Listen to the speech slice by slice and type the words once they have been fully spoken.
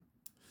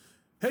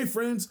Hey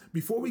friends,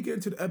 before we get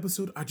into the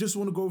episode, I just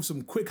want to go over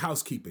some quick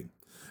housekeeping.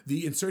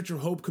 The In Search of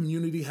Hope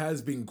community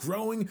has been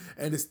growing,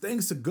 and it's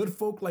thanks to good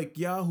folk like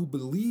y'all who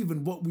believe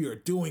in what we are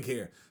doing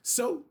here.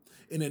 So,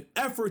 in an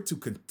effort to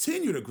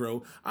continue to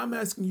grow, I'm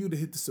asking you to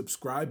hit the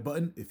subscribe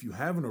button if you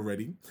haven't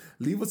already.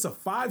 Leave us a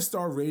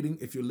 5-star rating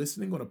if you're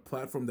listening on a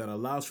platform that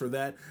allows for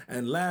that.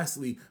 And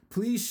lastly,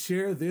 please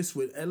share this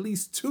with at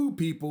least 2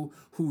 people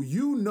who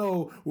you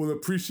know will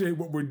appreciate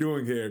what we're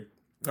doing here.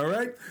 All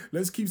right,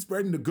 let's keep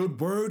spreading the good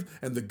word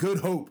and the good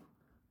hope.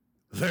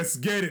 Let's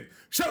get it.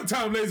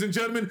 Showtime, ladies and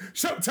gentlemen.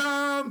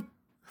 Showtime.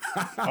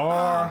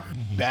 Are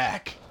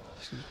back.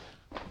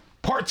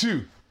 Part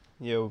 2.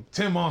 Yo.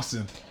 Tim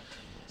Austin.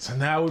 So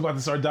now we're about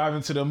to start diving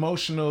into the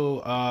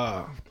emotional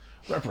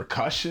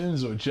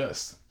repercussions or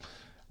just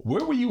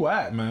where were you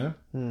at, man?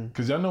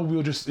 Because I know we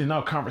were just in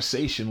our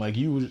conversation, like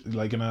you would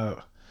like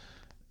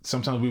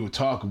sometimes we would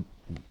talk.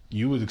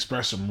 You would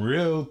express some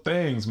real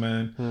things,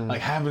 man. Like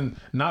having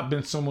not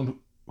been someone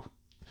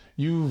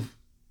you've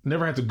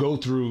never had to go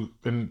through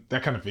and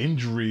that kind of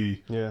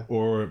injury,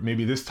 or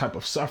maybe this type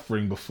of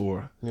suffering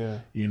before. Yeah.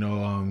 You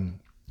know,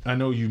 I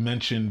know you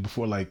mentioned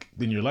before, like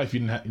in your life,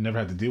 you never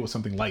had to deal with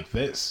something like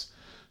this.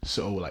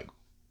 So, like,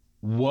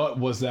 what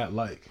was that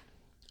like?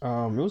 It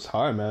was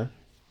hard, man.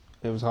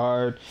 It was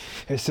hard.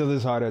 It still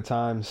is hard at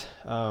times.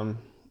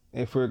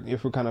 If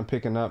we're kind of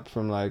picking up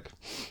from like,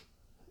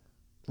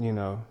 you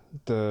know,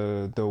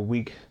 the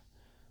week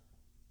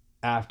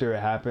after it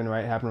happened,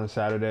 right? It happened on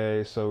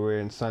Saturday, so we're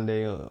in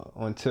Sunday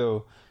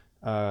until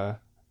I'm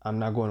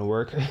not going to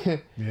work.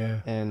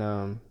 Yeah.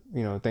 And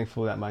you know,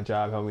 thankful that my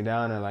job held me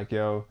down and like,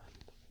 yo,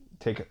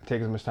 take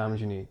as much time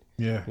as you need.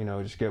 Yeah. You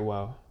know, just get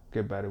well,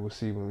 get better. We'll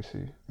see when we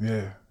see.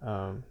 Yeah.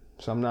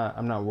 So I'm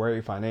not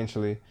worried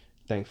financially,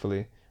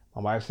 thankfully.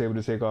 My wife's able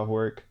to take off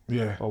work.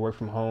 Yeah. Or work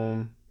from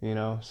home, you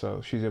know,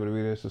 so she's able to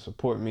be there to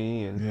support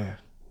me and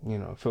you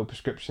know, fill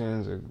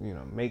prescriptions or, you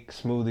know, make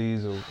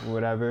smoothies or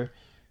whatever.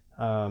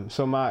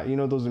 So my, you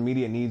know, those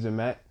immediate needs are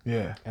met.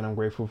 Yeah. And I'm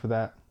grateful for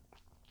that.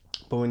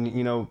 But when,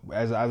 you know,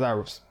 as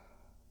I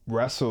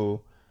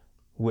wrestle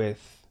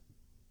with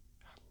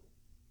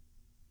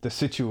the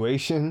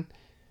situation,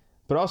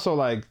 but also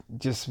like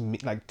just me,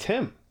 like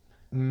Tim,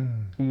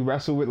 you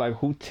wrestle with like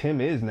who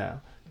Tim is now,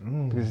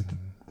 because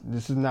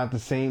this is not the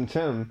same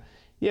Tim.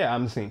 Yeah,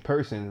 I'm the same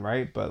person,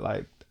 right? But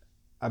like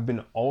I've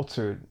been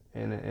altered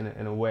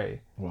in a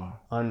way. Wow.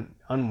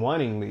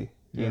 Unwantingly,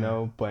 you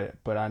know, but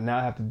I now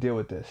have to deal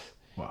with this.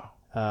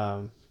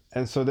 Wow.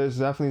 And so there's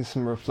definitely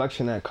some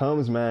reflection that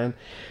comes, man,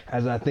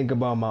 as I think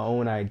about my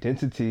own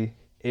identity.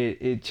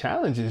 It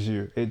challenges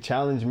you. It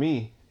challenged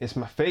me. It's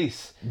my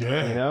face.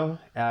 Yeah. You know,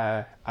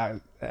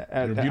 You're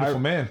a beautiful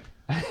man.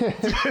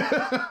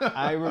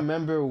 I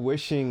remember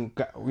wishing,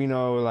 you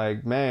know,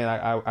 like, man,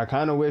 I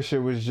kind of wish it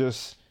was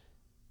just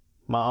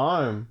my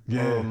arm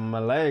or my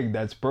leg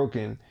that's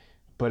broken,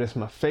 but it's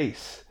my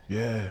face.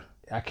 Yeah.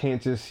 I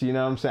can't just, you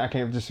know what I'm saying? I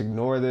can't just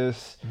ignore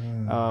this.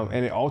 And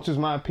it alters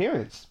my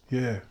appearance.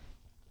 Yeah.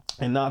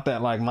 And not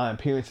that like my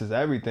appearance is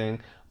everything,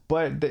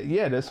 but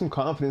there's some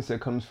confidence that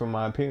comes from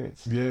my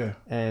appearance. Yeah.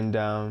 And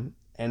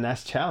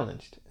that's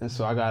challenged. And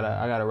so I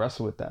gotta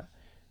wrestle with that.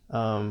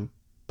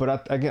 But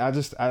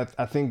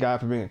I thank God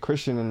for being a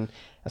Christian, and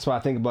that's why I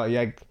think about,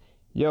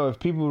 if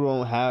people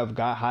don't have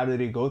God, how do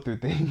they go through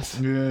things?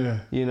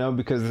 Yeah. You know,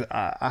 because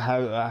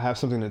I have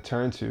something to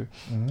turn to,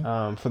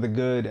 for the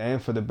good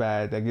and for the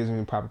bad. That gives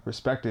me proper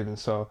perspective. And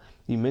so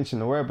you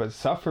mentioned the word, but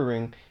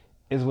suffering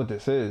is what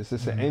this is.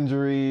 It's an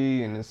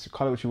injury, and it's,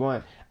 call it what you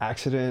want,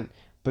 accident.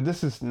 But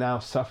this is now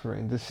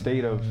suffering, this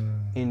state of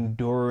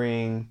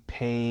enduring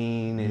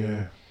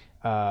pain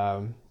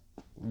and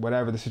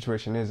whatever the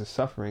situation is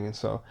suffering. And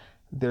so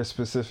there's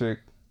specific,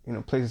 you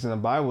know, places in the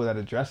Bible that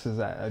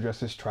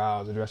addresses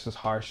trials, addresses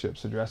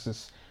hardships,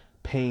 addresses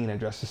pain,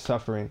 addresses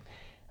suffering.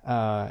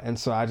 And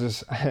so I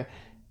just,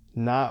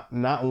 not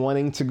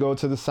wanting to go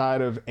to the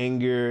side of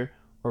anger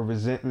or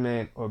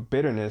resentment or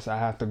bitterness, I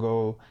have to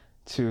go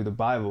to the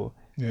Bible,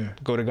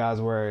 go to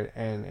God's word,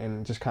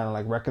 and just kind of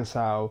like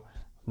reconcile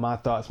my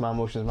thoughts, my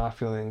emotions, my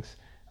feelings,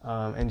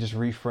 and just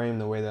reframe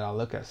the way that I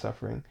look at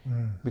suffering.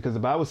 Because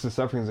the Bible says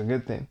suffering is a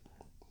good thing,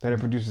 that it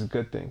produces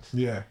good things.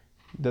 Yeah.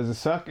 Does it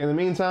suck in the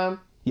meantime?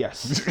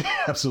 Yes.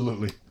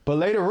 Absolutely. But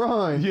later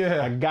on,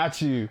 I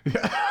got you.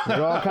 With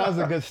all kinds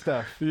of good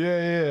stuff.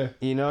 Yeah.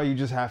 You know, you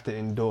just have to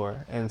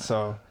endure. And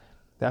so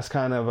that's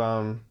kind of,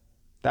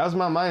 that was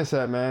my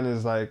mindset, man,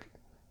 is like,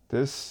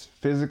 this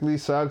physically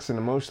sucks and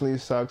emotionally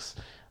sucks,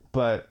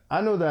 but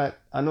I know that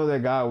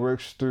God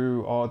works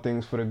through all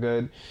things for the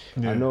good.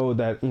 I know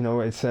that, you know,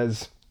 it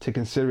says to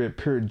consider it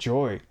pure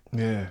joy.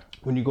 Yeah.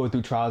 When you go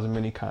through trials of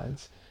many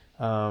kinds.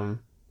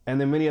 And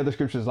then many other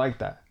scriptures like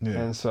that. Yeah.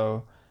 And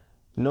so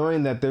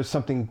knowing that there's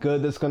something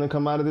good that's going to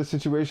come out of this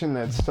situation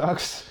that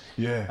sucks,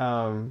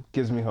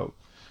 gives me hope.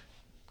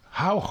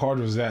 How hard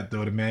was that,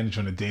 though, to manage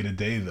on a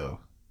day-to-day, though?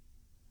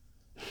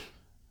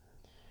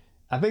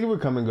 I think it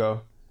would come and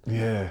go.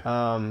 Yeah.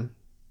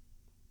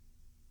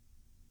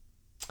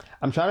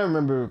 I'm trying to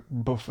remember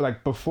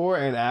before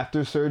and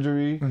after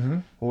surgery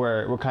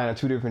were kind of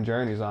two different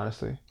journeys,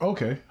 honestly.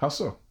 Okay, how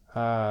so?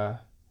 I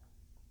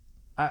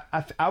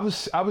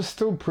was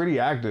still pretty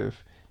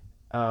active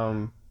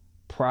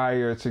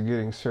prior to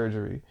getting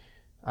surgery.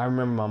 I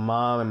remember my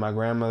mom and my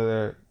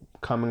grandmother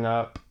coming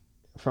up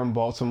from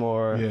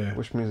Baltimore,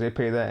 which means they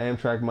pay that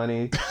Amtrak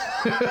money.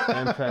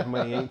 Amtrak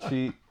money ain't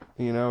cheap,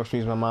 you know, which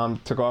means my mom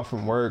took off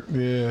from work.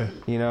 Yeah.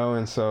 You know,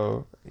 and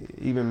so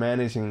even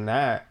managing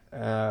that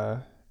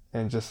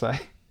and just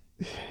like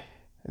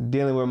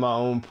dealing with my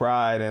own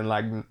pride and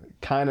like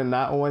kind of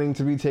not wanting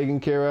to be taken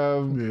care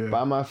of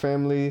by my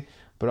family,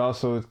 but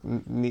also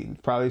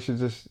probably should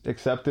just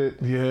accept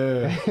it.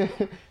 Yeah.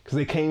 Because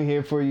they came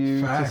here for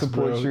you, to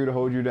support you, to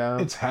hold you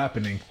down. It's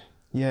happening.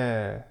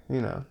 Yeah,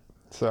 you know.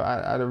 So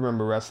I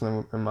remember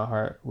wrestling in my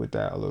heart with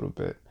that a little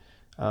bit.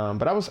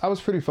 But I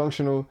was pretty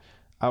functional.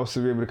 I was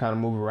still able to kind of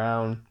move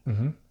around.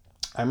 Mm-hmm.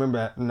 I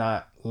remember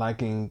not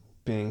liking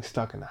being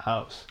stuck in the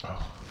house.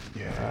 Oh,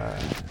 yeah.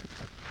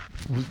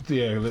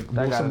 Like,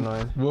 that got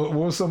annoying. What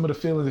were some of the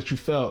feelings that you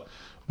felt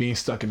being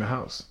stuck in the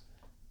house?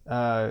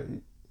 I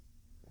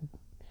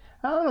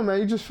don't know,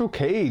 man. You just feel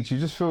caged. You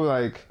just feel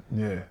like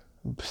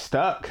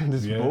stuck,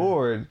 just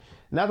bored.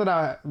 Not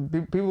that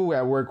people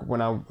at work,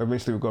 when I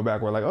eventually would go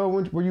back, were like, oh,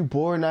 were you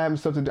bored not having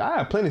stuff to do? I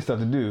have plenty of stuff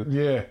to do.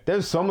 Yeah.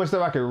 There's so much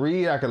stuff I could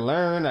read, I could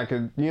learn, I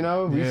could,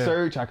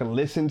 research, I could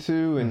listen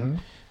to.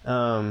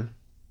 And,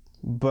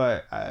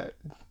 but I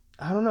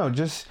don't know,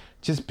 just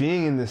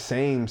being in the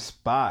same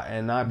spot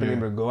and not being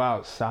able to go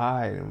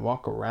outside and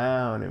walk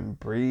around and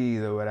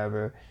breathe or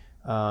whatever,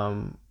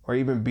 or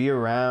even be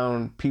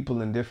around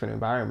people in different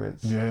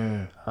environments.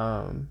 Yeah.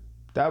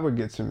 That would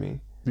get to me.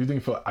 Do you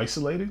think you felt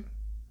isolated?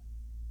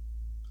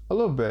 A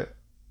little bit.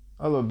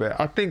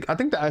 I think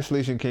the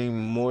isolation came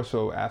more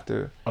so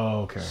after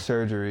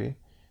surgery,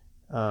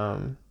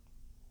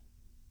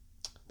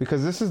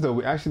 because this is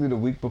actually the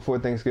week before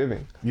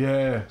Thanksgiving.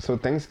 Yeah. So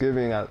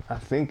Thanksgiving, I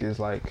think, is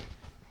like,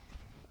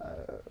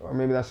 or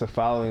maybe that's the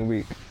following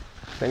week.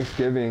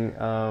 Thanksgiving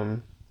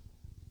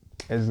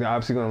is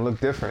obviously going to look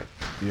different.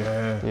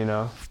 Yeah. You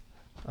know,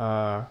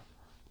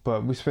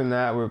 but we spend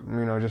that with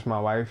just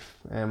my wife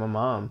and my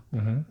mom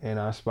in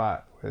our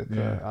spot. With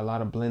a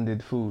lot of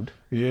blended food,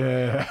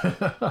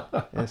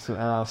 and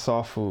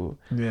soft food,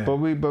 but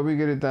we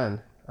get it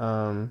done,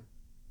 and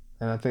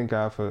I thank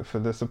God for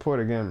the support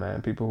again,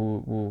 man.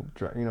 People who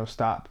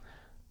stop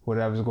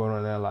whatever's going on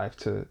in their life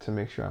to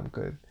make sure I'm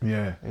good.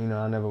 Yeah, and,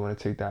 I never want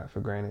to take that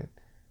for granted.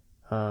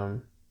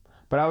 But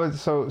I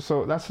was so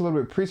that's a little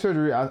bit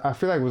pre-surgery. I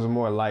feel like it was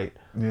more light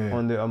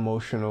on the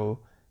emotional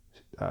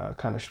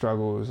kind of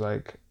struggles,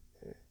 like.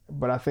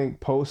 But I think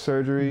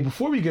post-surgery...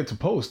 Before we get to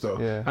post,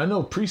 though, I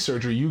know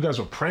pre-surgery, you guys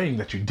were praying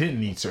that you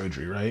didn't need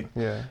surgery, right?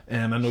 Yeah.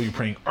 And I know you're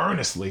praying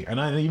earnestly. And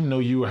I didn't even know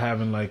you were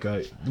having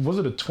was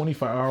it a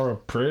 25-hour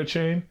prayer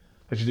chain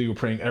that you were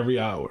praying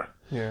every hour?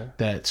 Yeah.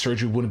 That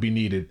surgery wouldn't be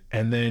needed.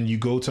 And then you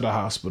go to the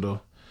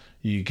hospital,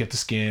 you get the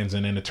scans,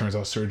 and then it turns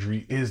out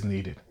surgery is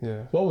needed.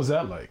 Yeah. What was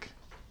that like?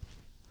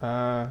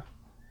 Hey,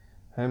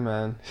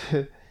 man.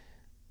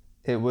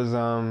 It was...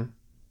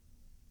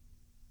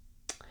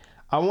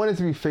 I wanted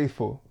to be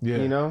faithful,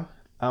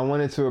 I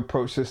wanted to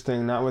approach this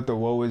thing not with the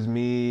woe is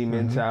me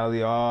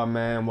mentality, oh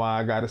man, why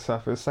I gotta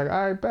suffer. It's like,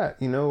 all right, bet,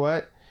 you know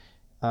what?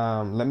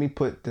 Let me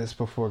put this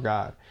before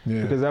God.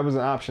 Yeah. Because that was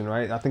an option,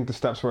 right? I think the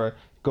steps were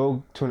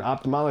go to an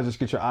ophthalmologist,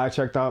 get your eye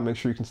checked out, make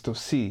sure you can still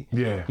see.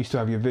 Yeah. You still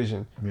have your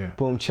vision. Yeah.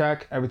 Boom,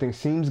 check, everything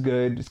seems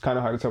good. It's kind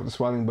of hard to tell with the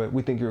swelling, but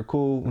we think you're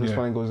cool. When the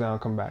swelling goes down,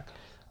 come back.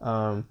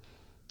 And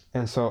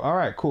so, all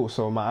right, cool.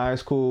 So my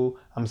eye's cool.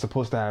 I'm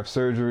supposed to have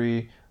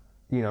surgery.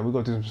 We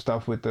go through some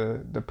stuff with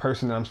the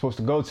person that I'm supposed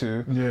to go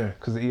to. Yeah.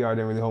 Because the ER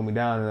didn't really hold me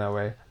down in that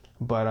way.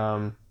 But,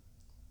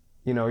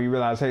 you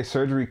realize, hey,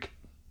 surgery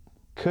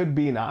could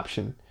be an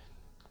option.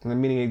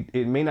 Meaning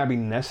it may not be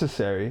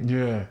necessary.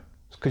 Yeah.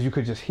 Because you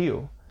could just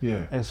heal.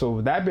 Yeah. And so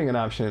with that being an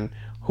option,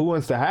 who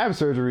wants to have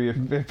surgery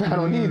if I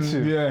don't need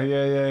to?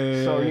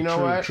 Yeah. So you know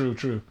what?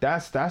 True.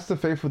 That's the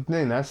faithful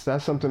thing. That's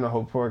something to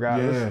hope for,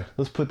 God. Yeah.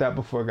 Let's put that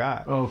before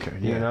God. Okay.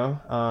 Yeah.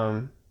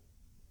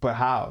 But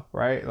how,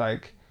 right?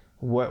 Like,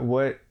 what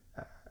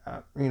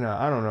I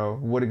don't know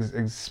what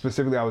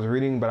specifically I was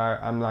reading, but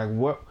I'm like,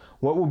 what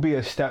would be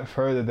a step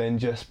further than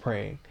just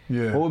praying?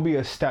 Yeah. What would be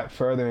a step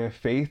further in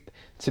faith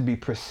to be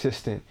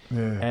persistent?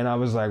 Yeah. And I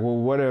was like, well,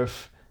 what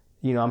if,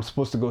 I'm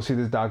supposed to go see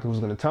this doctor who's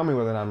going to tell me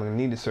whether or not I'm going to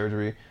need the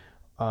surgery,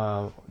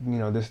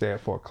 this day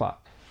at 4:00.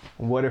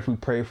 What if we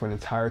pray for an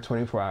entire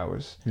 24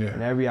 hours? Yeah.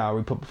 And every hour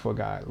we put before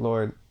God,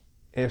 Lord,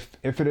 if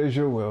it is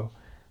your will,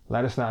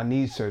 let us not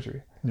need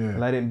surgery. Yeah.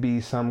 Let it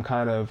be some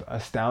kind of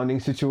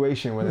astounding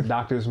situation where the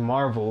doctors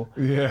marvel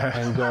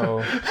and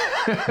go,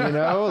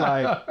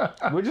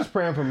 like, we're just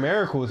praying for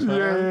miracles, man.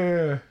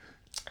 Yeah.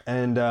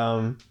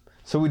 And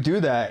so we do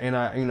that, and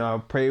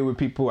I pray with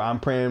people. I'm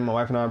praying, my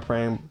wife and I are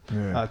praying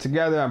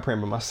together. I'm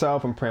praying with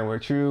myself. I'm praying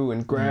with you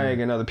and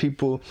Greg and other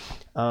people.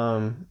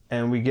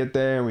 And we get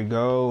there and we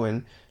go,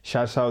 and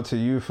shouts out to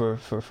you for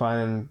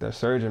finding the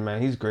surgeon,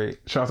 man. He's great.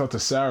 Shouts out to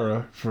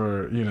Sarah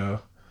for,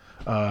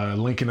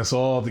 linking us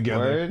all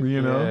together. Word?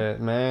 You know, Yeah,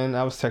 man.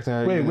 I was texting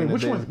her. wait, in the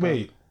which days one? ago.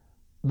 Wait,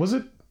 was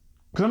it?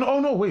 Cause oh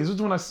no, wait, this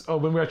was when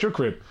when we were at your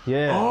crib.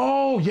 Yeah.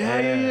 Oh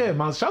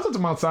yeah. Shout out to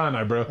Mount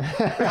Sinai, bro.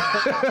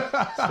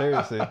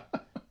 Seriously,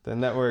 the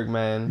network,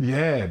 man.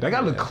 Yeah, that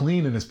guy looked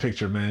clean in this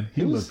picture, man.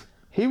 He was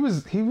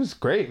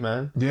great,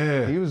 man.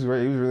 Yeah. He was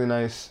great. He was really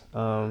nice.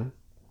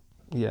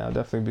 Yeah, I'll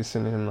definitely be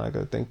sending him like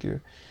a thank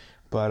you.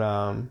 But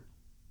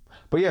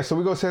yeah, so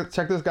we go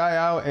check this guy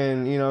out,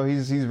 and you know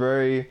he's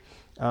very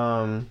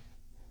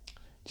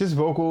just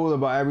vocal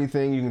about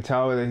everything. You can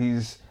tell that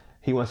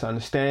he wants to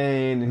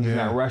understand, and he's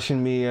not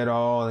rushing me at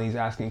all, and he's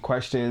asking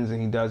questions,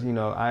 and he does, you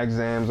know, eye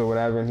exams or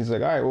whatever, and he's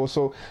like, all right, well,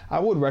 so I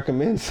would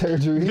recommend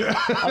surgery.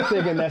 I'm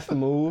thinking that's the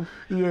move.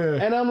 Yeah.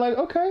 And I'm like,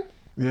 okay,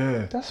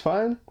 Yeah. that's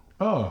fine.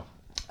 Oh.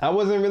 I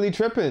wasn't really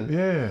tripping.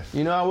 Yeah.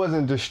 You know, I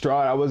wasn't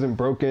distraught. I wasn't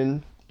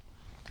broken.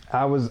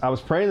 I was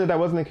praying that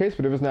wasn't the case,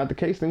 but if it's not the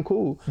case, then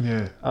cool.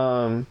 Yeah.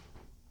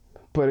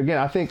 But again,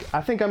 I think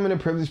I'm in a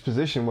privileged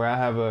position where I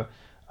have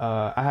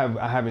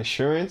I have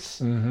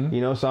insurance,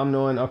 you know, so I'm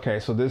knowing, okay,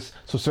 so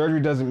surgery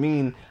doesn't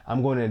mean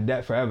I'm going into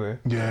debt forever.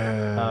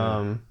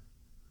 Yeah.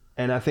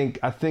 And I think,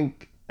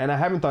 and I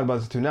haven't thought about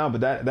this until now,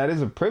 but that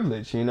is a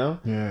privilege, you know?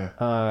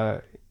 Yeah.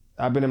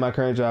 I've been in my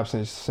current job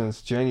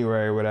since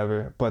January or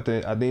whatever, but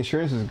the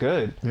insurance is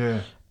good.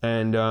 Yeah.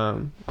 And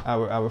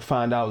I would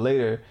find out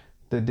later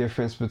the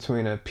difference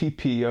between a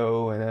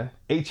PPO and a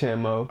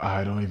HMO.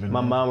 I don't even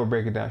My know. mom would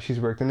break it down. She's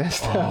worked in that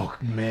stuff. Oh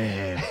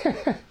man.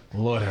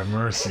 Lord have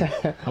mercy.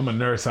 I'm a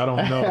nurse. I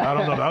don't know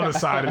the other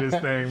side of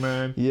this thing,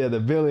 man. Yeah,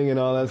 the billing and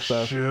all that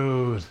stuff.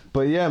 Shoot.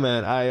 But yeah,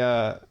 man,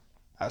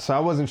 so I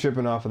wasn't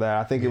tripping off of that.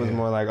 I think it was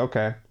more like,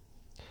 okay,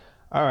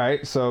 all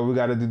right, so we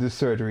got to do this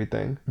surgery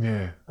thing.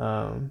 Yeah.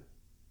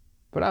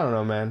 But I don't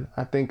know, man.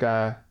 I think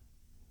I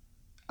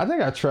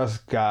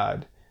trust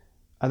God.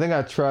 I think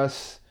I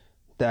trust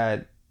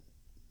that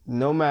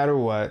no matter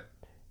what,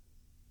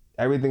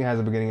 everything has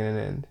a beginning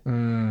and an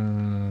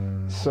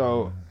end.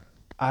 So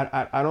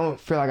I don't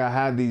feel like I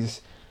had these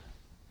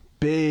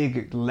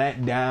big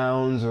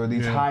letdowns or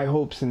these high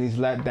hopes and these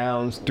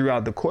letdowns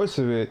throughout the course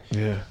of it.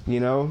 Yeah.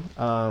 You know,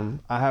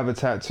 I have a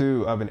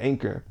tattoo of an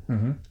anchor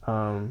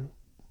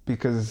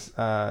because,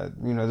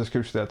 you know, the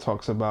scripture that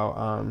talks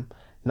about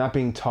not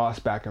being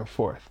tossed back and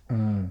forth.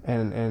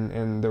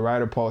 And the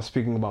writer Paul is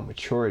speaking about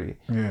maturity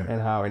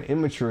and how in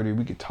immaturity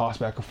we get tossed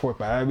back and forth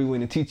by every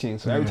wind of teaching.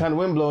 So every time the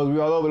wind blows,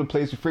 we're all over the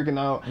place, we're freaking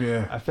out.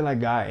 Yeah. I feel like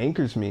God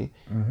anchors me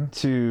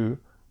to,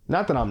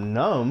 not that I'm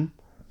numb,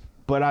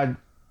 but I'm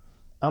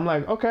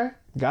like, okay,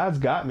 God's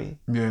got me.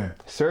 Yeah.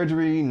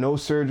 Surgery, no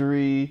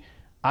surgery,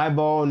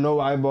 eyeball, no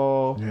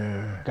eyeball.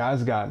 Yeah.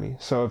 God's got me.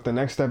 So if the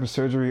next step is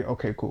surgery,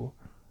 okay, cool.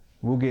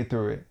 We'll get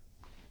through it.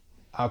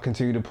 I'll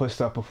continue to put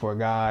stuff before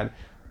God.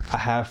 I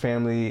have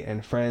family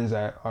and friends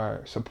that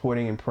are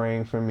supporting and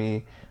praying for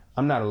me.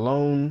 I'm not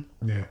alone.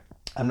 Yeah.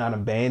 I'm not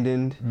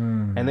abandoned.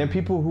 And then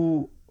people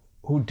who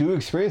do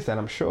experience that,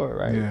 I'm sure,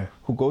 right? Yeah.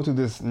 Who go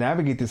through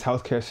navigate this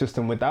healthcare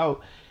system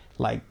without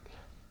like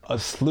a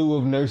slew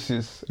of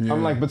nurses. Yeah.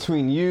 I'm like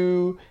between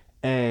you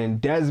and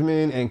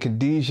Desmond and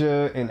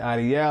Khadijah and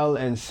Ariel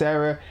and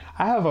Sarah,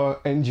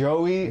 and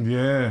Joey.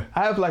 Yeah.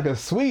 I have like a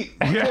suite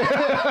of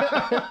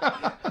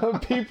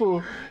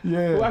people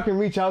who I can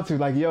reach out to.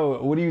 Like,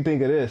 yo, what do you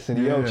think of this?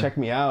 And yo, check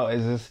me out.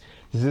 Does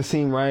this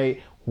seem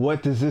right?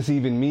 What does this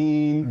even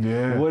mean?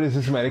 Yeah. What is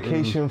this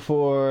medication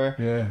for?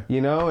 Yeah.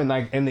 You know,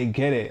 and they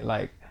get it.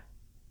 Like,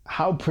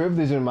 how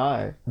privileged am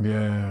I?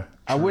 Yeah.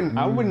 I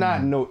would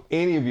not know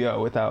any of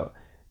y'all without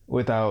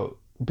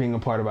being a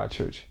part of our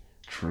church.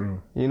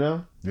 True. You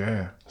know?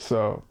 Yeah.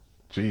 So.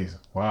 Jeez.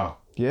 Wow.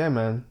 Yeah,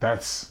 man.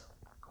 That's.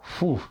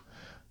 Whew.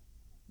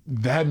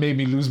 That made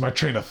me lose my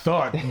train of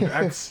thought.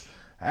 That's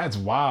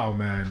wild,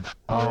 man.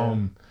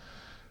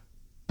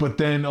 But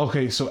then,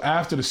 okay, so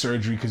after the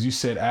surgery, because you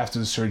said after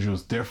the surgery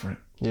was different.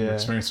 Yeah. Your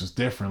experience was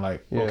different.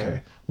 Like,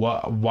 okay,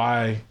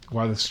 why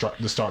the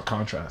stark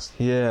contrast?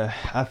 Yeah,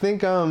 I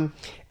think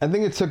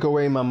it took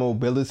away my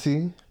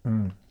mobility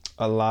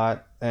a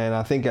lot, and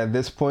I think at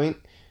this point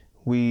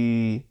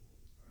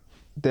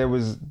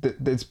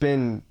it's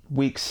been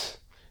weeks,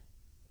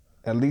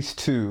 at least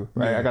 2,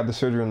 right? Yeah. I got the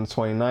surgery on the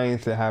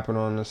 29th. It happened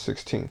on the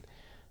 16th.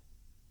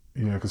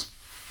 Yeah, because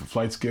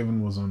flights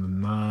given was on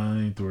the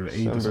 9th or the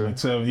 8th or something.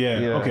 So yeah,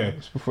 okay. It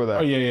was before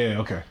that. Oh yeah,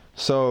 okay.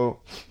 So,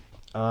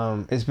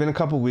 it's been a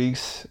couple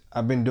weeks.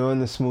 I've been doing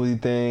the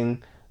smoothie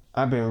thing.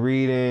 I've been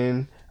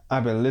reading.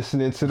 I've been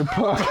listening to the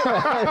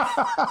podcast.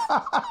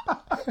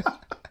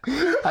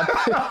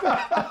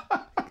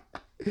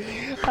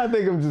 I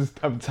think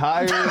I'm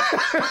tired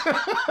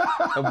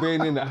of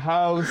being in the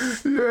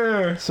house.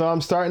 Yeah. So I'm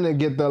starting to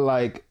get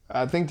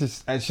I think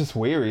it's just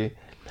weary.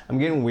 I'm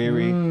getting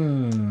weary.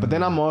 But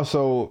then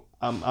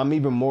I'm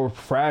even more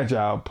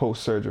fragile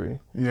post-surgery.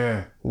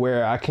 Yeah.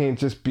 Where I can't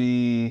just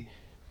be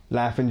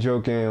laughing,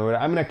 joking.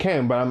 I mean, I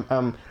can, but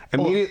I'm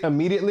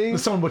immediately.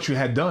 Let's tell them what you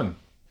had done.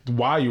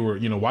 Why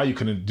you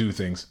couldn't do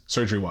things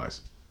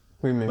surgery-wise.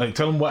 What do you mean? Like,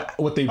 tell them what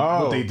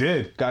they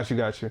did. Got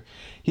you.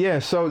 Yeah,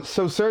 so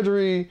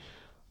surgery,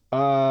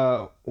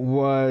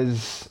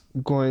 was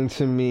going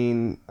to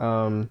mean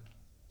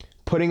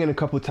putting in a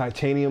couple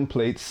titanium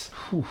plates,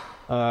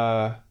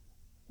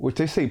 which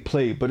they say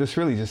plate, but it's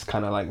really just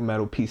kind of like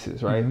metal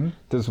pieces, right? Mm-hmm.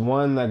 There's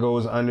one that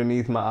goes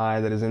underneath my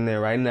eye that is in there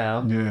right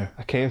now. Yeah.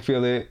 I can't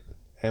feel it.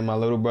 And my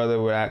little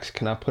brother would ask,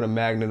 can I put a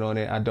magnet on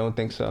it? I don't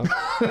think so.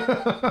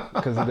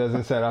 Because it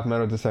doesn't set off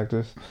metal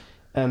detectors.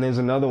 And there's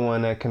another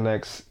one that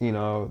connects, the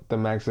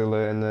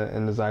maxilla and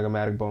the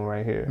zygomatic bone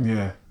right here.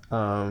 Yeah.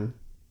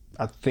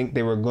 I think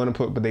they were going to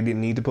put, but they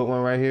didn't need to put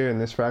one right here in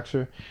this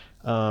fracture.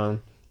 So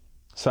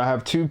I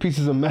have 2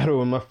 pieces of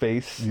metal in my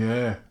face.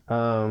 Yeah.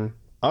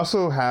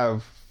 Also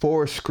have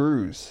 4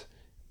 screws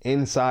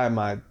inside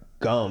my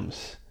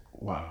gums.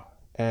 Wow.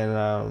 And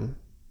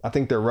I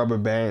think they're rubber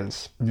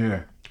bands.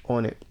 Yeah.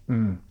 On it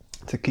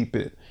to keep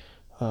it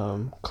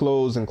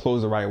closed and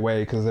closed the right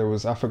way,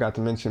 because I forgot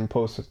to mention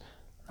post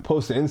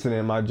the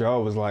incident, my jaw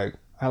was like,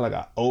 I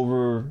had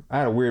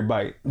a weird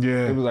bite.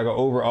 Yeah. It was like an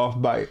over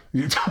off bite.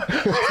 It was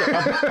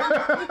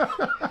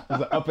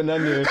an up and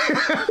under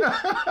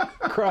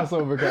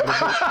crossover kind of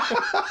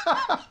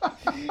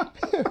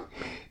thing.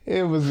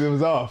 It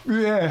was off.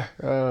 Yeah.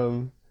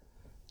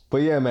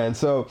 But yeah, man,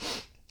 so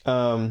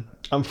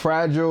I'm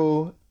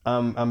fragile.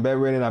 I'm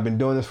bedridden. I've been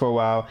doing this for a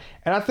while,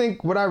 and I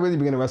think what I really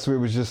began to wrestle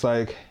with was just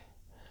like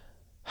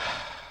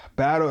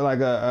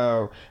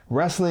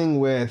wrestling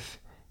with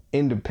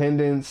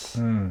independence,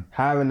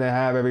 having to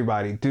have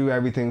everybody do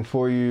everything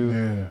for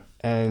you,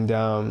 and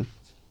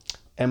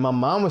my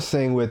mom was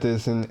saying with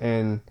this,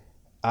 and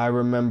I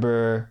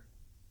remember,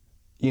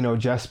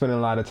 just spending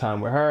a lot of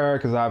time with her,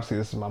 because obviously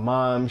this is my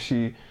mom.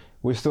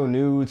 We're still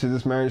new to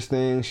this marriage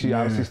thing. She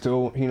obviously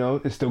still,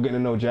 is still getting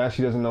to know Jess.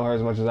 She doesn't know her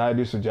as much as I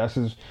do. So Jess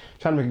is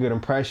trying to make a good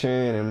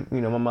impression. And,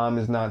 my mom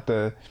is not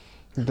the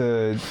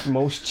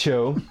most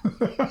chill.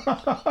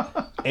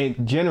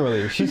 And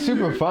generally, she's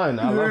super fun.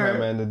 I love her,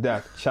 man, to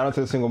death. Shout out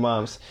to the single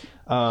moms.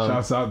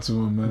 Shouts out to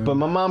them, man. But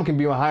my mom can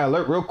be on high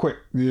alert real quick.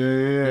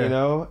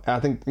 Yeah. I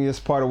think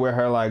it's part of where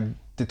her,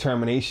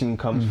 determination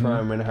comes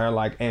from, and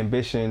her,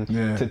 ambition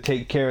to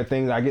take care of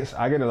things. I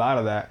get a lot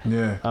of that.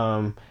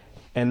 Yeah.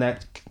 And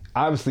that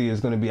obviously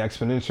is going to be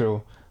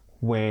exponential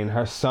when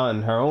her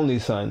only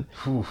son,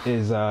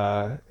 is,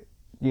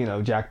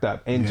 jacked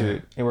up,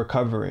 injured, and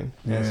recovering.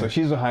 Yeah. And so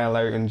she's on high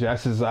alert, and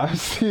Jess is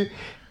obviously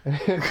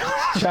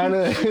trying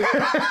to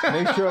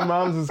make sure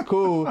mom's is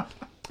cool.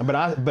 But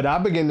I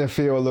begin to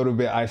feel a little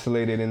bit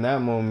isolated in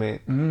that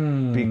moment,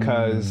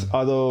 because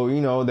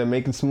although, they're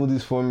making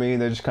smoothies for me,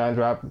 they're just kind of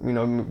drop,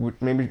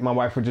 maybe my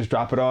wife would just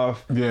drop it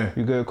off. Yeah.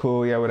 You good,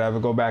 cool, yeah, whatever.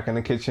 Go back in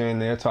the kitchen,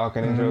 they're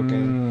talking and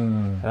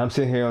joking. And I'm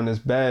sitting here on this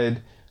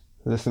bed,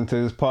 listening to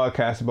this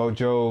podcast about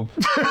Job,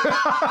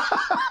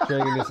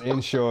 drinking this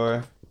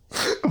Inshore.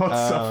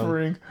 About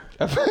suffering.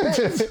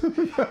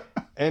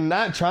 And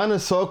not trying to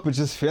sulk, but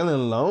just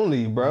feeling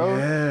lonely, bro.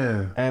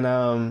 Yeah.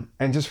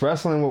 And just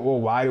wrestling with, well,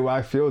 why do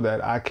I feel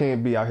that? I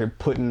can't be out here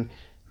putting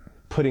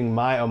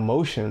my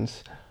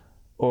emotions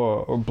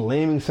or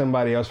blaming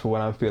somebody else for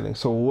what I'm feeling.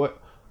 So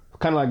what,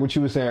 kind of like what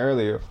you were saying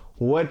earlier,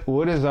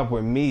 what is up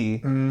with me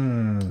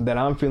that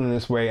I'm feeling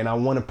this way, and I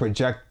want to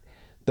project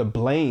the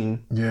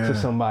blame to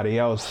somebody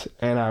else.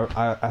 And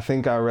I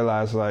think I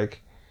realized,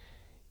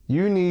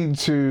 you need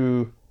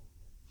to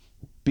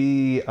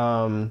be,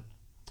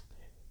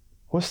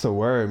 what's the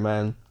word,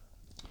 man?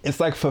 It's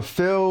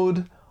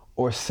fulfilled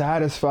or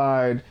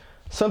satisfied,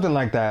 something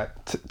like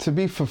that. To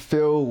be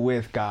fulfilled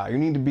with God, you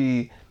need to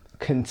be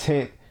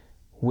content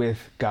with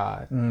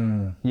God.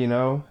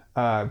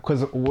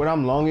 Because what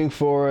I'm longing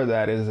for,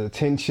 that is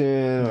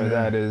attention, or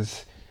that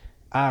is,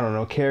 I don't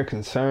know, care,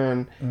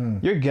 concern,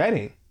 you're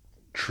getting.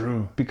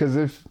 True. Because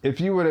if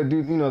you were to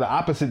do, the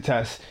opposite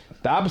test,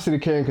 the opposite of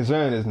care and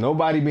concern is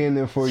nobody being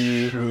there for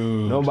you,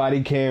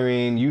 nobody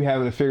caring, you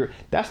having to figure.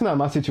 That's not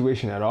my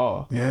situation at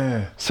all.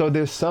 Yeah. So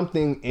there's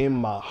something in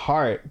my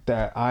heart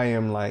that I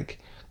am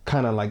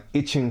kind of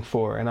itching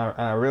for, and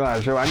I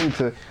realize, I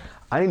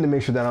need to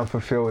make sure that I'm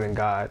fulfilled in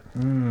God.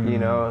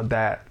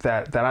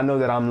 That I know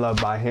that I'm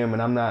loved by Him,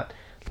 and I'm not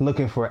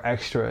looking for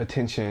extra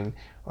attention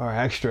or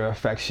extra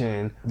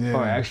affection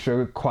or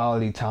extra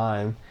quality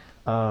time,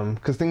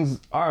 because things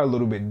are a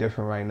little bit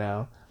different right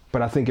now.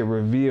 But I think it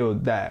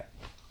revealed that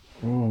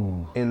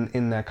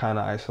in that kind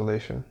of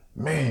isolation.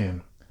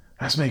 Man,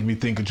 that's making me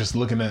think of just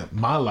looking at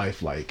my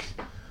life,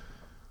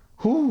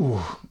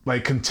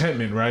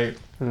 contentment, right?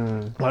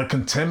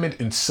 Contentment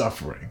in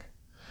suffering.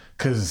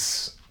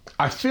 Because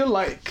I feel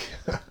like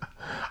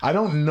I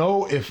don't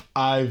know if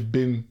I've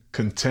been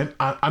content.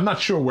 I'm not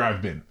sure where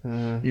I've been,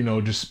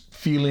 just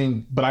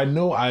feeling, but I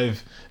know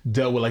I've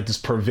dealt with this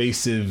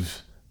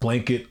pervasive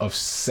blanket of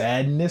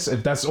sadness,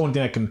 if that's the only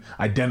thing I can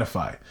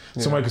identify.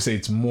 Somebody could say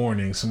it's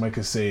mourning, somebody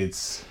could say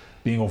it's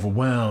being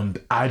overwhelmed.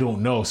 I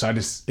don't know. So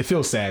it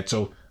feels sad,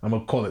 so I'm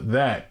gonna call it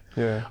that.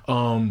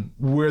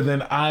 Where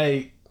then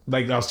I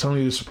was telling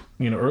you this,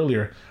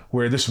 earlier,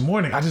 where this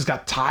morning I just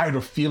got tired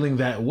of feeling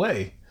that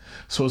way.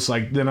 So it's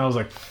then I was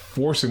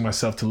forcing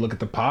myself to look at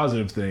the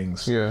positive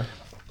things.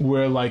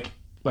 Where like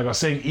I was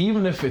saying,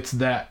 even if it's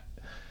that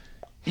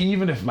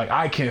even if like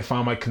I can't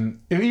find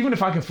even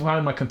if I can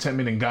find my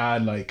contentment in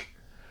God, like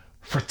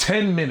for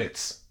 10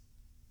 minutes,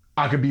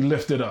 I could be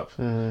lifted up.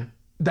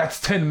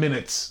 That's 10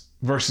 minutes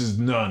versus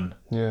none.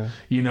 Yeah.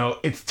 You know,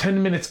 it's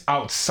 10 minutes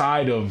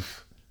outside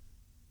of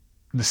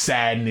the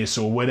sadness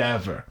or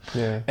whatever.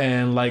 Yeah.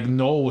 And like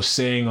Noel was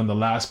saying on the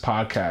last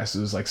podcast, it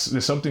was like,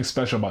 there's something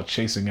special about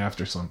chasing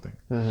after something.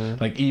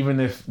 Like, even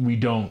if we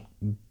don't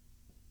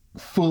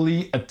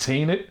fully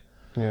attain it,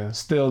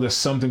 still there's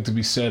something to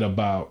be said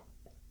about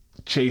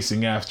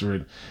chasing after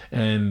it.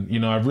 And you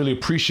know, I really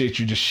appreciate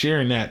you just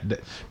sharing that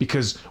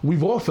because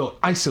we've all felt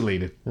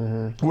isolated,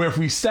 where if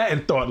we sat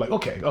and thought like,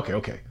 okay,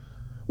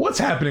 what's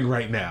happening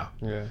right now,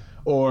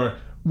 or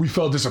we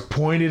felt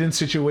disappointed in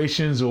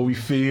situations, or we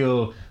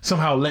feel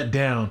somehow let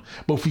down,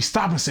 but if we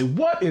stop and say,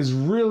 what is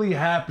really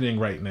happening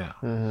right now,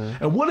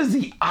 and what is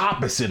the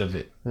opposite of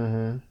it?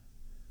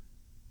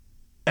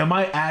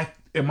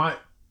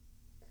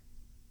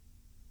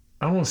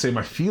 I don't want to say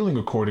my feeling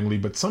accordingly,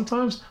 but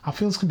sometimes our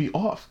feelings can be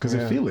off because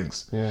they're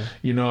feelings. Yeah.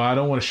 You know, I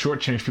don't want to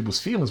shortchange people's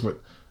feelings,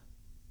 but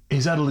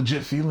is that a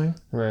legit feeling?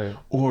 Right.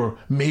 Or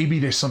maybe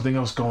there's something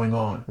else going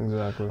on.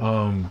 Exactly. I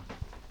don't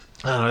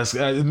know.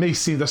 That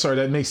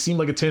may seem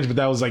like a tangent,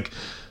 but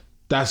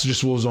that's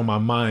just what was on my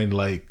mind.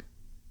 Like,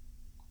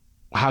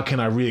 how can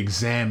I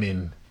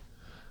re-examine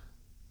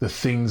the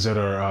things that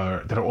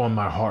are on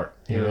my heart?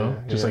 You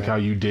know, just like how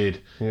you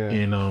did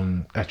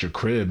in at your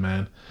crib,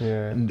 man.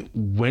 Yeah. And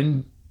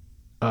when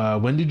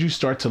did you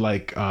start to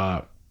like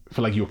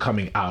feel like you were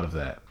coming out of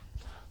that?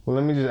 Well,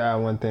 let me just add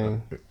one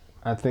thing.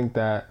 I think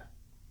that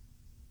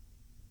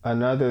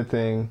another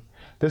thing,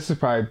 this is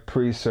probably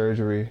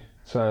pre-surgery,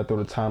 so I throw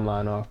the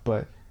timeline off,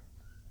 but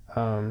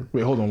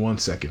wait, hold on 1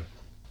 second.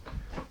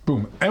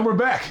 Boom, and we're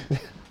back.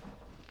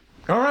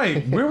 All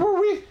right, where were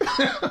we?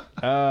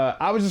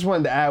 I was just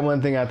wanting to add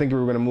one thing. I think we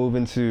were going to move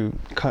into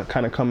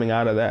kind of coming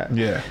out of that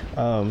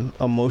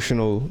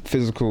emotional,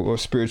 physical, or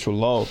spiritual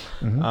lull.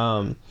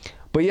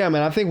 But yeah,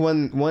 man, I think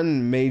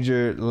one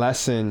major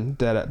lesson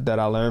that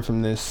I learned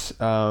from this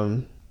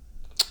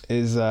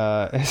is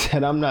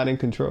that I'm not in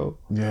control.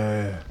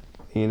 Yeah.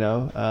 You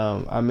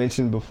know, I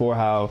mentioned before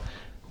how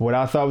what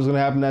I thought was going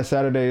to happen that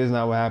Saturday is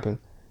not what happened.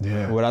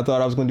 Yeah. What I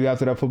thought I was going to do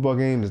after that football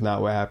game is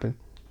not what happened.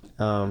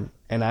 And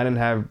I didn't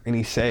have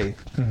any say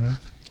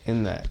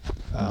in that.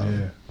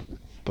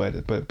 But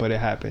it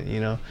happened, you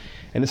know,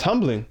 and it's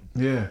humbling.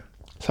 Yeah.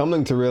 It's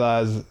humbling to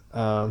realize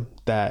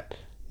that,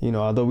 you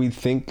know, although we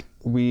think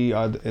we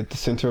are at the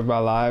center of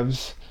our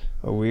lives,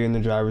 or we're in the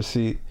driver's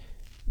seat,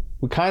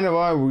 we kind of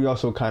are, but we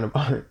also kind of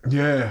aren't.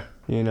 Yeah.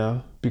 You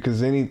know,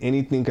 because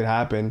anything could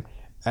happen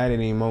at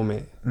any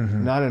moment.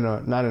 Not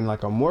in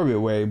like a morbid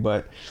way,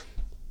 but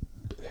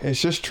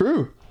it's just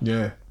true.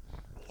 Yeah.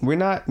 We're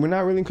not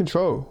really in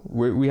control.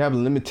 We have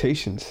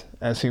limitations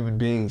as human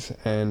beings,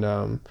 and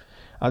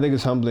I think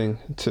it's humbling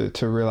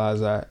to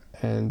realize that,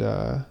 and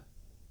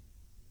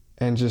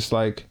just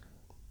like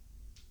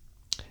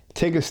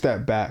take a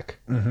step back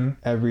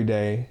every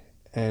day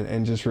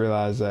and just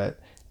realize that,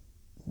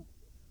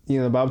 you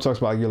know, the Bible talks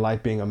about your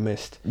life being a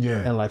mist,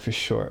 and life is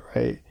short,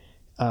 right?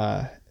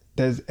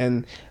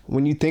 And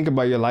when you think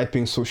about your life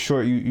being so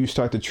short, you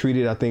start to treat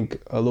it, I think,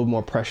 a little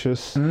more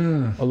precious, a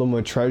little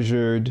more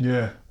treasured.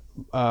 Yeah.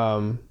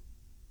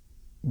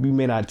 You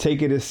may not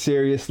take it as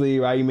seriously,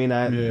 right? You may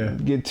not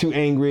get too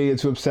angry or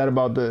too upset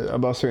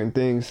about certain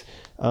things.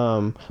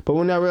 But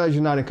when I realize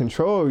you're not in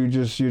control, you're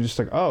just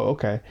like, oh,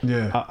 okay.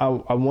 Yeah.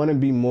 I want to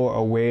be more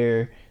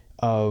aware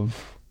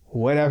of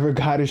whatever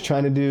God is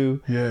trying to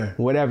do. Yeah.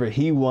 Whatever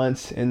He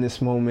wants in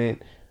this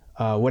moment,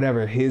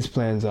 whatever His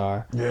plans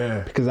are.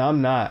 Yeah. Because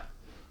I'm not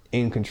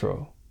in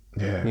control.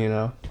 Yeah. You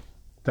know?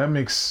 That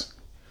makes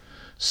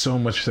so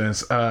much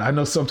sense. I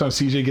know sometimes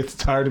CJ gets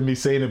tired of me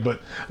saying it,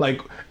 but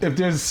like if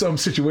there's some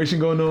situation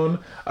going on,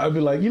 I'd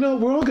be like, you know,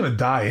 we're all gonna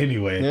die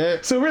anyway,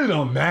 so it really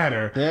don't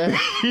matter,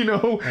 you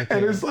know. Okay.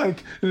 And it's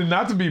like,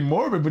 not to be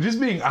morbid, but just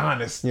being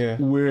honest,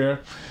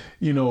 where,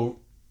 you know,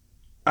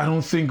 I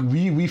don't think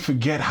we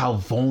forget how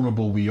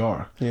vulnerable we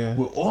are. Yeah.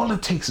 Where all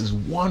it takes is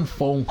one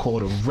phone call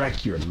to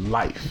wreck your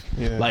life.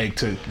 Yeah.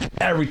 Like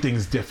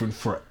everything's different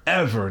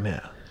forever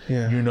now.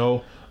 Yeah. You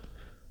know,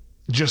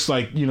 just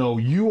like, you know,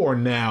 you are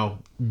now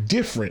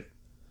different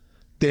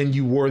than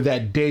you were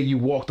that day you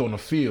walked on the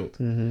field.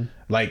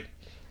 Like,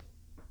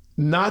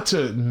 not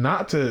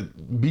to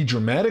be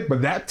dramatic,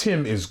 but that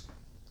Tim is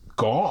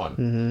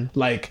gone.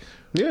 Like,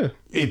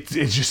 it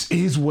just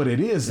is what it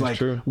is. It's like,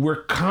 true.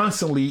 We're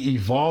constantly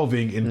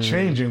evolving and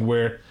changing,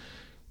 where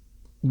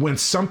when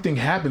something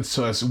happens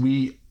to us,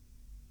 we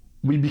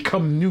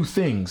become new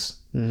things.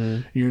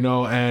 You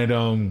know,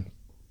 and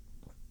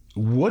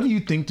what do you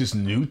think this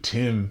new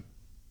Tim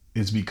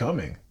is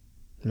becoming?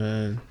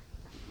 Man,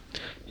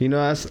 you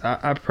know,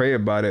 I pray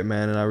about it,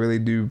 man, and I really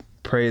do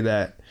pray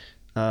that,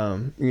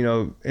 you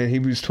know, in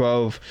Hebrews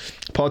 12,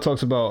 Paul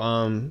talks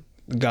about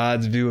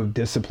God's view of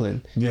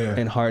discipline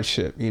and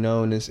hardship, you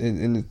know,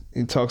 and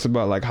it talks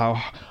about like how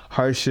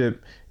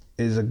hardship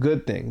is a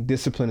good thing.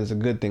 Discipline is a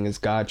good thing. It's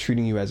God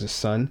treating you as a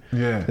son.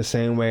 Yeah. The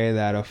same way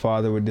that a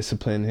father would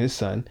discipline his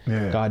son.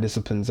 Yeah. God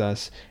disciplines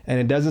us. And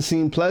it doesn't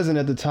seem pleasant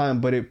at the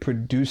time, but it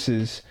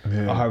produces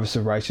a harvest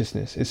of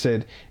righteousness. It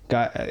said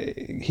God,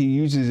 he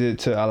uses it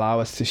to allow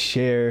us to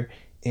share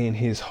in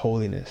his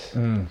holiness.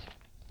 And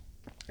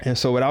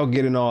so without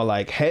getting all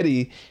like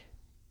heady,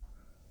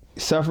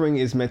 suffering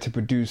is meant to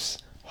produce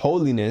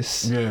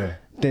holiness. Yeah.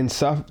 Then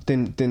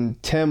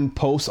Tim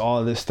posts all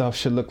of this stuff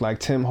should look like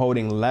Tim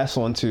holding less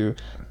onto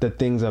the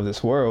things of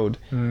this world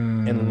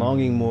and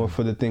longing more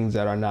for the things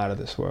that are not of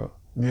this world.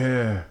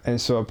 Yeah.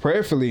 And so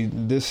prayerfully,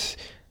 this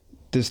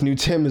new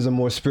Tim is a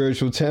more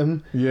spiritual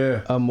Tim.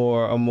 Yeah. A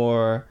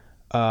more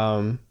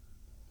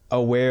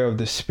aware of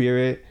the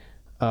spirit,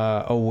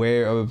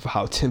 aware of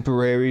how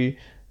temporary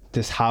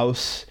this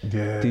house,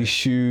 these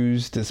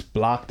shoes, this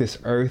block, this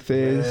earth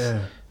is.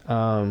 Yeah.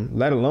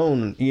 Let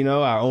alone,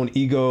 our own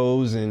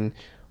egos and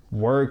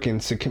work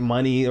and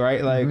money,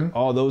 right? Like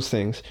all those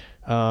things.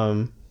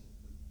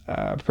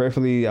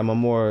 Prayerfully, I'm a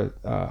more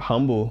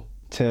humble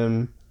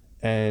Tim,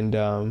 and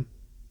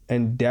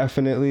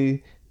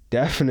definitely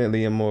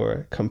a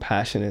more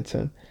compassionate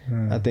Tim.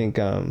 I think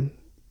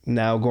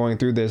now going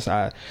through this,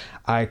 I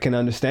can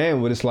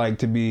understand what it's like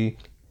to be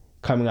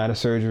coming out of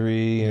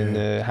surgery and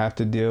have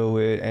to deal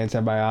with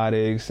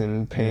antibiotics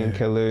and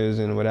painkillers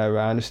and whatever.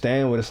 I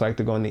understand what it's like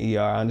to go in the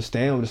ER. I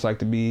understand what it's like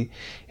to be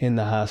in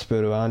the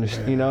hospital. I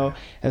understand,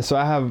 and so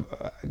I have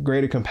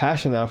greater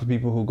compassion now for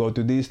people who go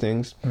through these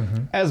things,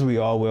 as we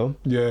all will.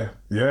 Yeah.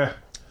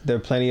 There are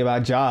plenty of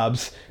our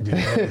jobs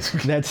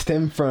that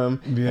stem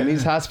from, and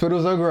these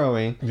hospitals are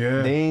growing.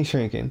 Yeah. They ain't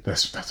shrinking.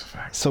 That's a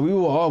fact. So we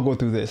will all go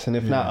through this, and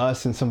if not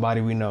us, then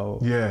somebody we know,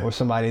 or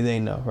somebody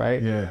they know,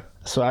 right? Yeah.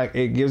 So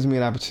it gives me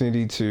an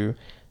opportunity to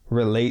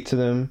relate to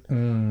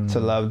them, to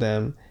love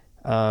them.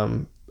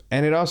 And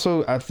it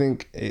also, I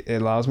think,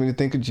 it allows me to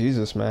think of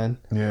Jesus, man.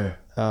 Yeah.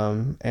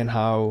 And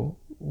how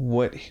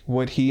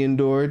what he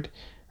endured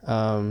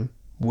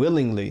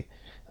willingly.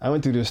 I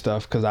went through this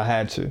stuff because I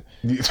had to.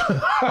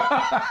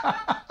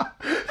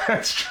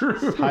 That's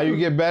true. How you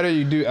get better?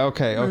 You do.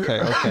 Okay.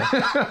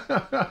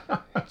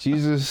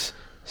 Jesus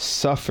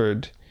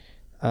suffered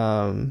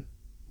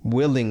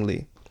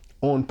willingly,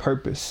 on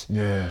purpose.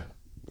 Yeah.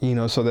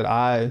 So that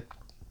I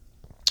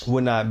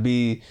would not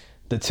be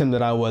the Tim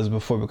that I was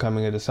before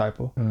becoming a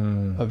disciple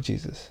of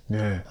Jesus.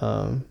 Yeah.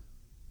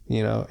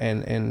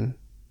 And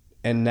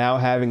now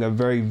having a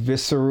very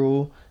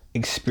visceral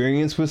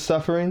experience with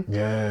suffering.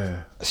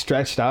 Yeah.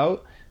 Stretched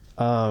out.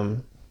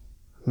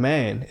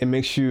 Man, it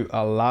makes you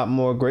a lot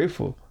more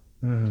grateful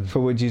for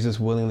what Jesus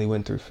willingly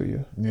went through for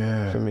you.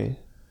 Yeah. For me.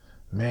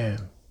 Man,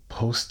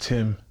 post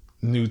Tim,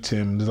 new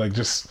Tim, like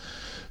just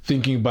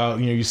thinking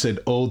about, you said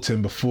old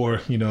Tim before,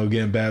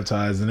 getting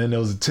baptized, and then there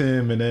was a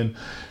Tim, and then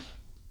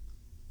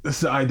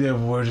it's the idea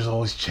of we're just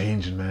always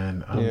changing,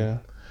 man.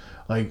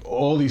 Like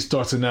all these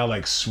thoughts are now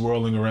like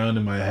swirling around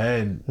in my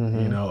head,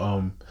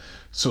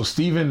 So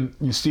Stephen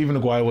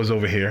Aguayo was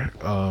over here,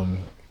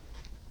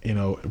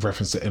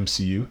 reference to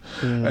MCU,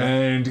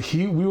 and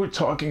we were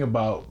talking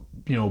about,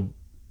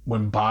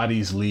 when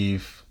bodies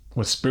leave,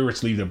 when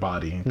spirits leave their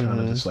body, and kind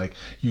of just like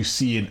you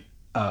see an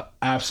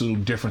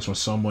absolute difference when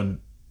someone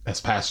has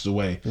passed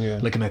away,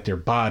 looking at their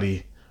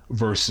body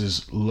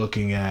versus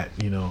looking at,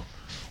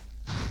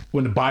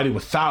 when the body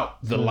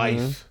without the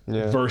life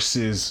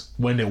versus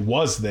when it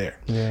was there.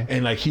 Yeah.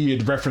 And like he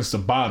had referenced a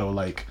bottle,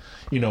 like,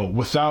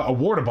 without a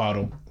water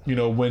bottle,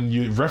 when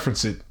you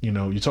reference it,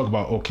 you talk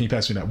about, oh, can you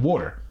pass me that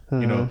water?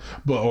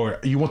 Or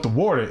you want the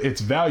water, it's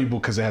valuable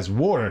because it has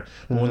water.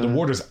 But when the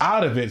water's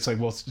out of it, it's like,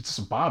 well, it's just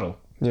a bottle.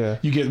 Yeah.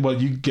 You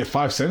get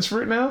 5 cents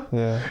for it now?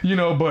 Yeah.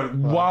 But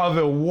while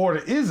the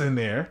water is in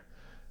there,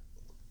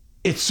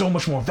 it's so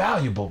much more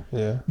valuable.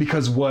 Yeah.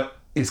 Because what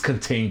is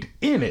contained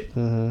in it,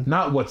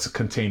 not what's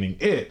containing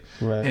it.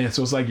 Right. And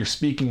so it's like you're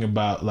speaking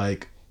about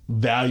like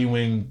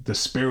valuing the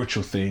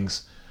spiritual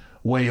things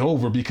way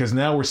over, because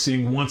now we're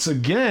seeing once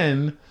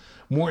again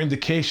more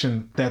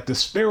indication that the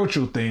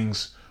spiritual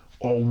things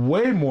are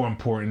way more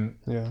important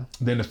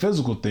than the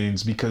physical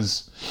things,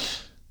 because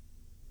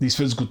these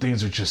physical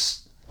things are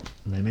just,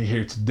 man, they're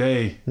here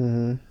today,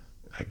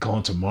 like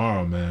gone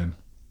tomorrow, man.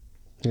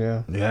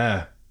 Yeah.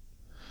 Yeah.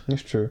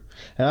 It's true.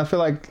 And I feel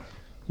like,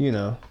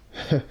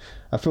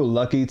 I feel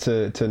lucky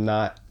to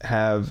not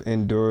have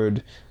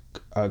endured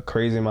a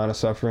crazy amount of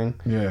suffering.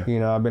 Yeah.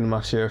 I've been in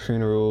my share of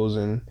funerals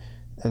and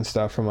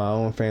stuff for my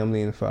own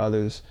family and for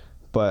others.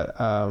 But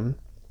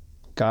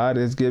God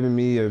has given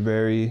me a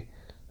very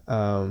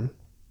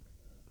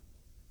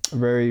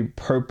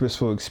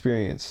purposeful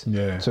experience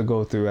to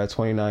go through at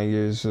 29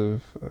 years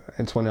old.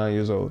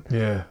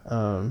 Yeah.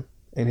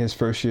 In his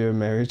first year of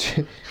marriage,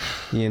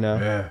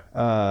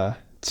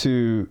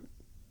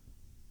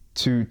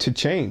 to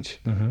change,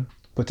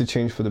 but to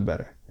change for the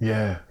better.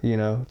 Yeah.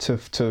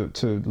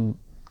 To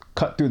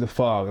cut through the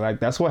fog.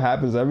 Like that's what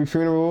happens every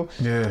funeral.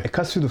 Yeah. It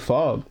cuts through the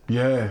fog.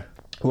 Yeah.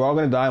 We're all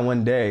gonna die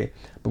one day,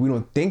 but we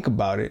don't think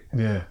about it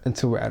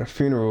until we're at a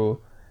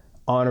funeral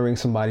honoring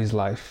somebody's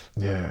life.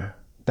 Yeah.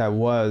 That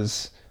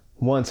was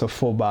once a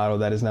full bottle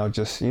that is now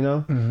just,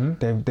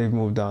 they've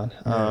moved on.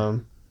 Yeah.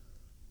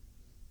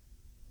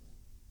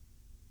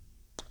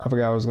 I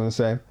forgot what I was going to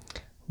say.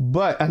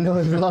 But I know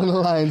it's along the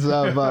lines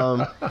of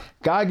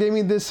God gave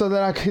me this so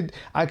that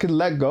I could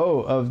let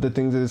go of the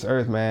things of this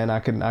earth, man. I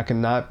could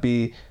not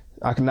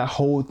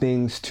hold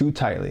things too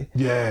tightly.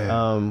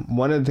 Yeah.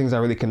 One of the things I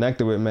really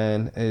connected with,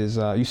 man, is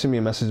you sent me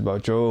a message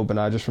about Job, and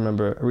I just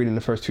remember reading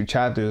the first 2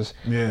 chapters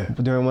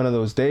during one of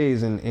those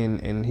days,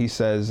 and he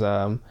says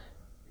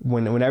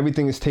when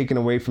everything is taken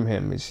away from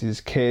him, it's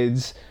his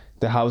kids.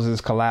 The houses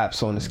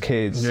collapse on his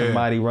kids. Yeah.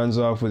 Somebody runs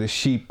off with his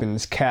sheep and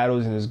his cattle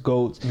and his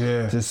goats.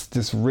 Yeah.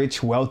 This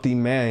rich, wealthy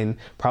man,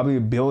 probably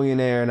a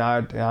billionaire in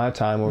our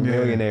time or a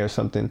millionaire or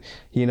something,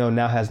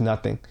 now has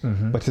nothing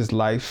but his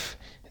life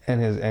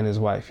and his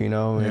wife,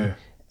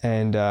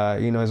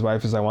 And his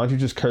wife is like, why don't you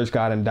just curse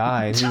God and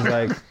die? And he's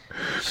like,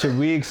 should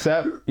we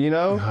accept,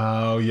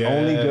 Oh yeah.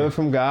 only good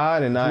from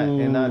God and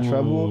not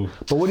trouble?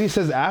 But what he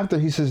says after,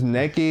 he says,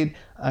 naked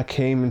I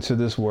came into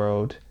this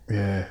world.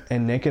 Yeah.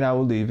 And naked I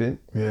will leave it.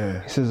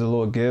 Yeah. He says the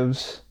Lord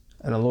gives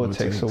and the Lord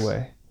takes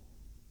away.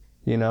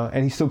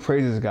 And he still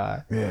praises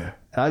God. Yeah.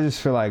 And I just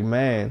feel like,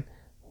 man,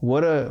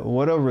 what a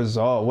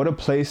result, what a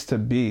place to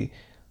be.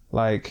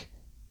 Like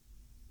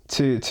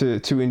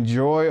to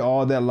enjoy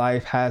all that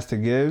life has to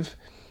give,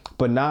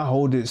 but not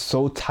hold it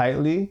so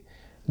tightly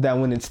that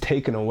when it's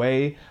taken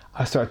away,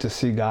 I start to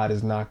see God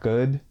is not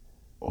good.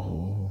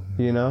 Oh.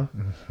 To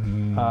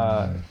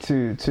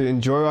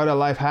enjoy all that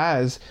life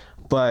has,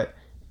 but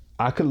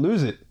I could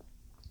lose it.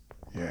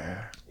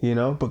 Yeah.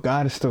 But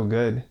God is still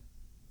good.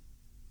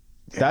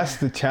 Yeah. That's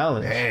the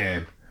challenge.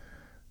 Man,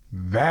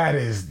 that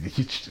is,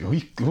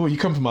 you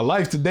come from my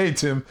life today,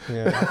 Tim.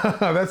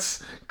 Yeah.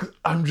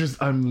 I'm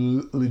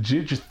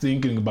legit just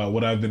thinking about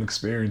what I've been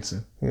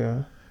experiencing.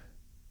 Yeah.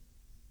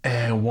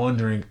 And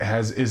wondering,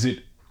 is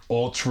it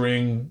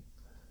altering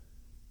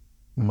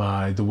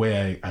the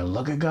way I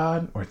look at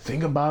God or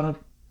think about him?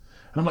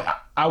 And I'm like,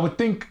 I would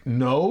think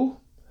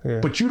no,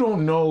 but you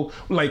don't know,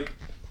 like,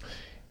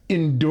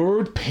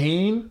 endured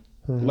pain,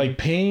 like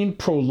pain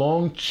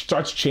prolonged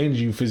starts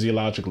changing you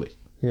physiologically.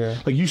 Yeah.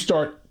 Like you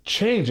start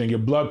changing your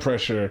blood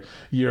pressure,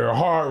 your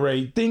heart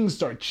rate, things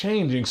start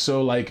changing.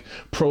 So like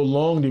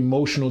prolonged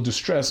emotional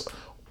distress,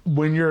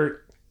 when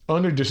you're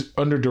under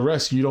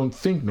duress, you don't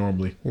think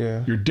normally.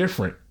 Yeah. You're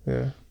different.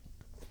 Yeah.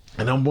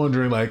 And I'm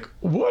wondering, like,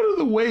 what are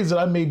the ways that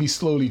I may be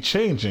slowly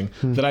changing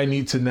that I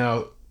need to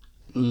now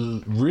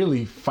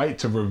really fight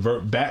to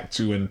revert back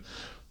to and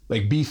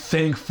like be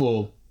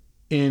thankful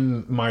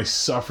in my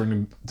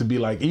suffering, to be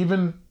like,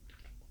 even,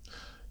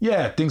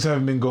 things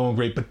haven't been going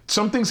great, but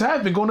some things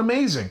have been going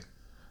amazing.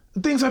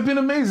 Things have been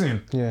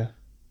amazing. Yeah.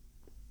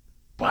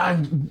 But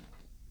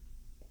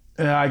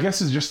I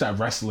guess it's just that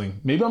wrestling.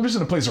 Maybe I'm just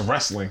in a place of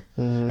wrestling,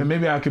 and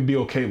maybe I could be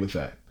okay with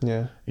that.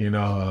 Yeah.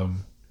 Yeah.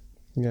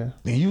 And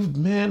you,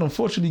 man,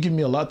 unfortunately, give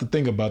me a lot to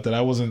think about. That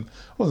I wasn't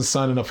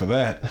signing up for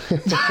that.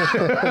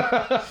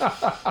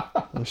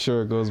 I'm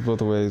sure it goes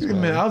both ways,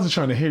 man. Man, I was just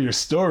trying to hear your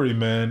story,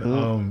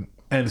 man.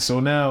 And so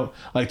now,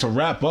 like, to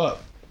wrap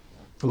up,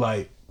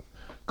 like,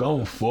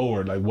 going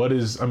forward, like, I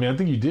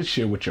think you did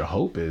share what your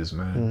hope is,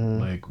 man.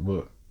 Like,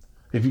 what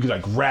if you could,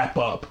 like, wrap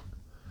up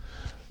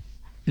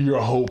your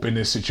hope in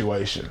this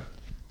situation?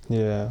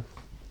 Yeah,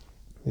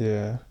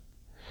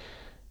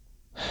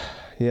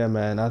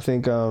 man. I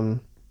think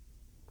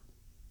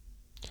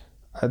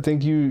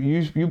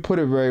you put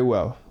it very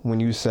well when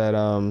you said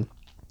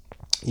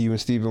you and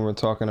Stephen were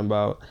talking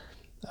about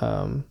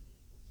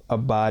a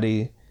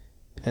body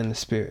and the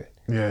spirit.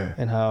 Yeah.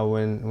 And how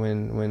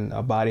when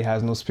a body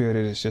has no spirit,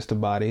 it is just a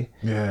body.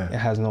 Yeah. It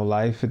has no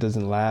life. It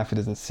doesn't laugh. It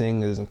doesn't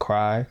sing. It doesn't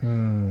cry.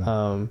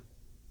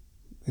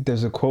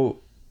 There's a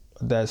quote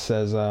that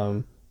says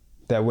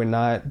that we're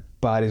not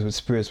bodies with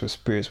spirits, we're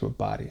spirits with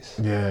bodies.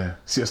 Yeah.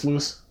 C.S.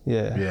 Lewis?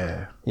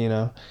 Yeah.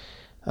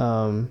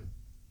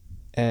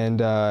 And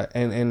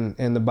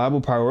the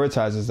Bible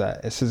prioritizes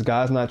that. It says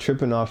God's not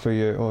tripping off of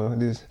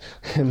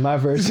in my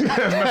version.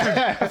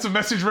 That's a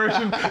message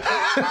version.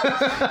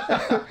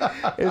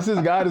 It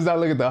says God does not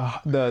look at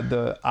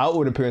the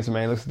outward appearance of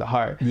man, he looks at the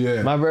heart.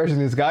 Yeah. My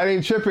version is God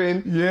ain't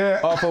tripping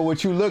off of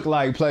what you look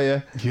like,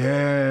 player.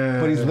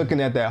 Yeah. But he's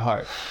looking at that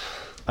heart.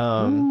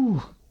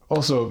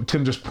 Also,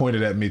 Tim just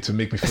pointed at me to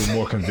make me feel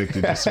more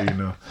convicted, just so you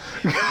know.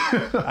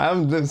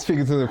 I'm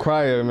speaking to the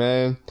choir,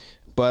 man.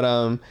 But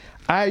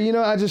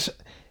I just,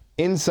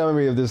 in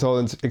summary of this whole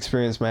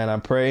experience, man, I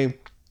pray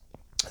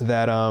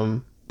that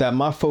that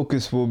my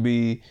focus will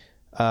be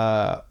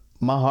my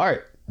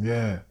heart.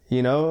 Yeah.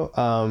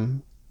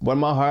 What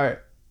my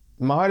heart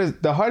is,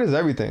 the heart is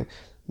everything.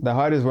 The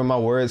heart is where my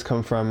words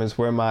come from. It's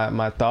where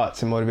my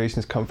thoughts and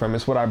motivations come from.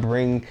 It's what I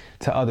bring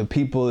to other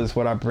people. It's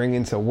what I bring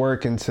into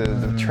work, into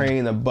the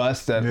train, the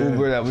bus, that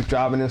Uber that was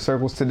driving in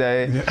circles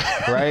today,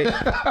 right?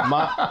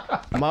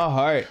 My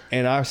heart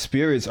and our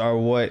spirits are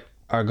what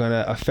are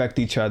gonna affect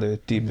each other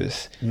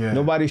deepest. Yeah.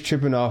 Nobody's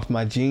tripping off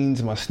my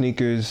jeans, my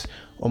sneakers,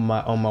 or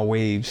my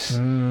waves,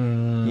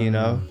 you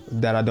know,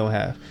 that I don't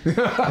have.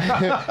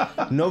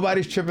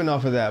 Nobody's tripping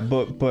off of that,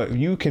 but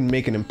you can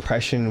make an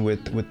impression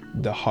with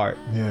the heart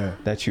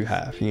that you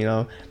have, you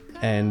know,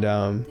 and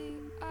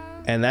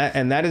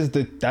that is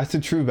that's the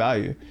true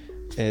value,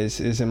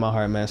 is in my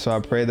heart, man. So I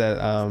pray that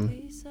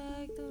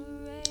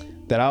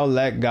I'll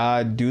let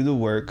God do the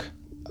work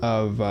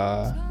of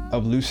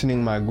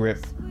loosening my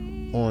grip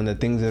on the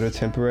things that are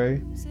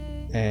temporary,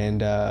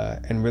 and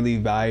really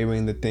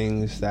valuing the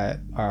things that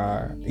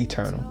are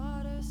eternal.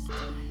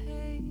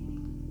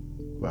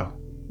 Well,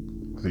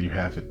 there you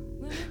have it.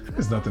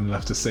 There's nothing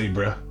left to say,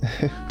 bro.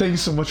 Thank you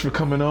so much for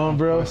coming on,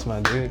 bro. That's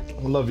my dude.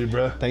 I love you,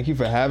 bro. Thank you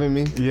for having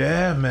me.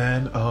 Yeah,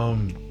 man.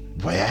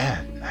 But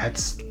yeah,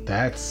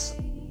 that's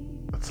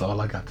all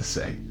I got to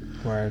say.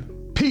 Word.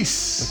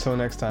 Peace. Until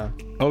next time.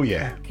 Oh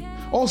yeah.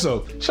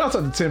 Also, shout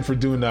out to Tim for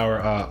doing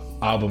our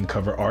album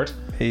cover art.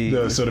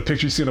 Hey. So the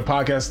picture you see on the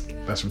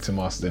podcast, that's from Tim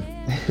Austin.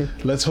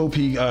 Let's hope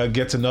he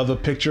gets another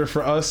picture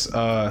for us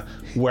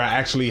where I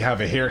actually have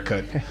a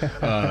haircut.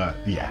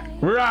 Yeah,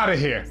 we're out of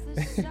here.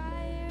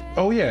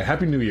 Oh yeah,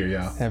 Happy New Year,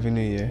 y'all. Happy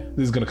New Year.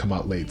 This is gonna come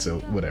out late, so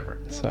whatever.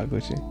 So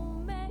Gucci.